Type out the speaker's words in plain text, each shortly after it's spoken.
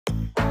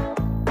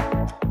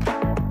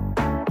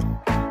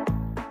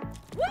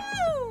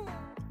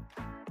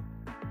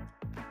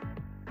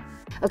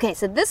Okay,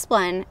 so this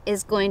one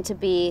is going to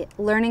be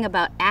learning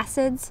about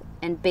acids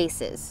and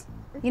bases.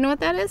 You know what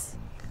that is?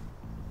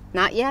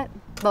 Not yet,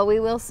 but we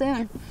will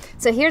soon.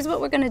 So here's what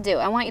we're gonna do.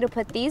 I want you to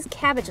put these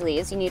cabbage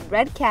leaves, you need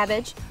red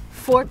cabbage,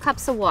 4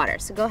 cups of water.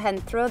 So go ahead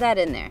and throw that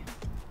in there.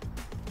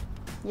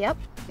 Yep,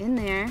 in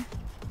there.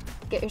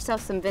 Get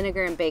yourself some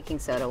vinegar and baking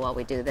soda while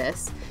we do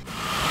this.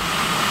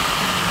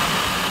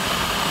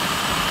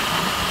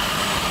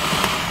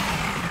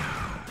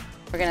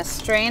 We're gonna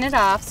strain it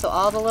off so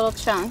all the little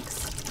chunks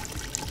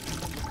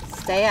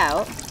stay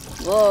out.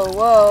 Whoa,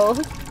 whoa.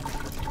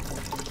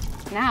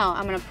 Now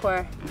I'm gonna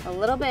pour a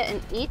little bit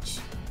in each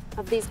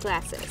of these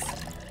glasses.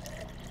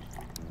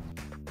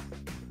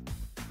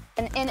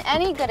 And in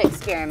any good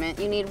experiment,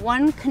 you need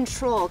one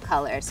control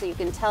color so you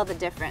can tell the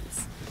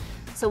difference.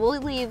 So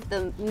we'll leave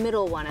the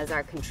middle one as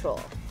our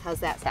control. How's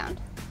that sound?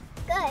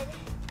 Good.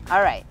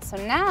 All right, so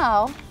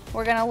now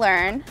we're gonna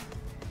learn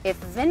if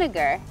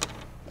vinegar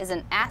is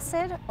an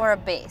acid or a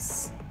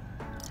base.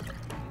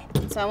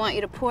 So I want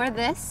you to pour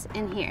this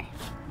in here.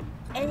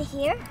 In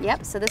here?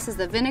 Yep, so this is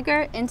the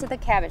vinegar into the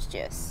cabbage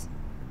juice.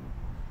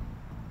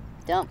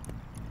 Dump.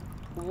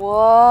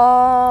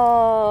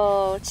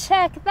 Whoa,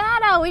 check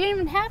that out. We didn't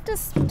even have to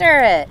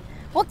stir it.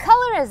 What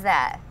color is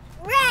that?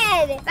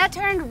 Red. That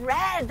turned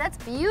red. That's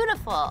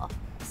beautiful.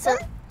 So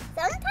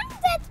sometimes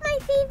that's my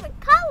favorite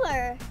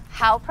color.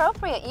 how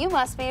appropriate. You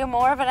must be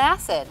more of an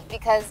acid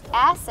because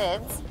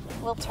acids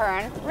will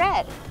turn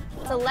red.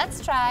 So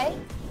let's try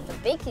the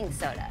baking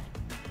soda.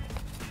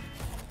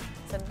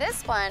 So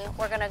this one,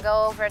 we're gonna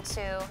go over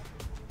to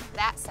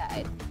that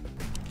side.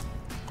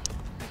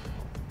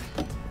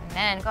 And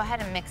then go ahead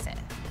and mix it.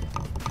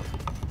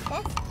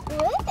 That's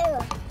blue.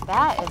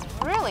 That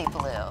is really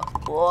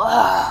blue.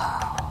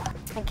 Whoa.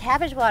 And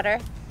cabbage water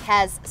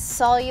has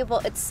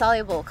it's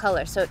soluble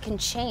color, so it can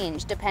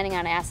change depending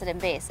on acid and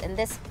base. And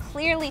this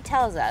clearly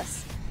tells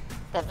us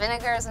that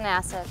vinegar is an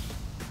acid,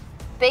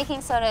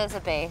 baking soda is a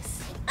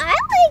base. I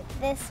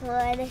like this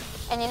one.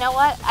 And you know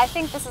what? I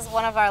think this is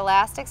one of our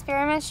last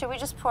experiments. Should we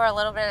just pour a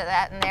little bit of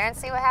that in there and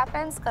see what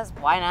happens? Because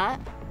why not?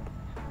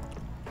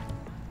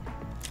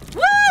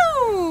 Woo!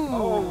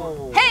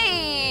 Oh.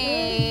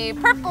 Hey!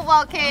 Purple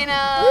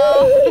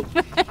volcano!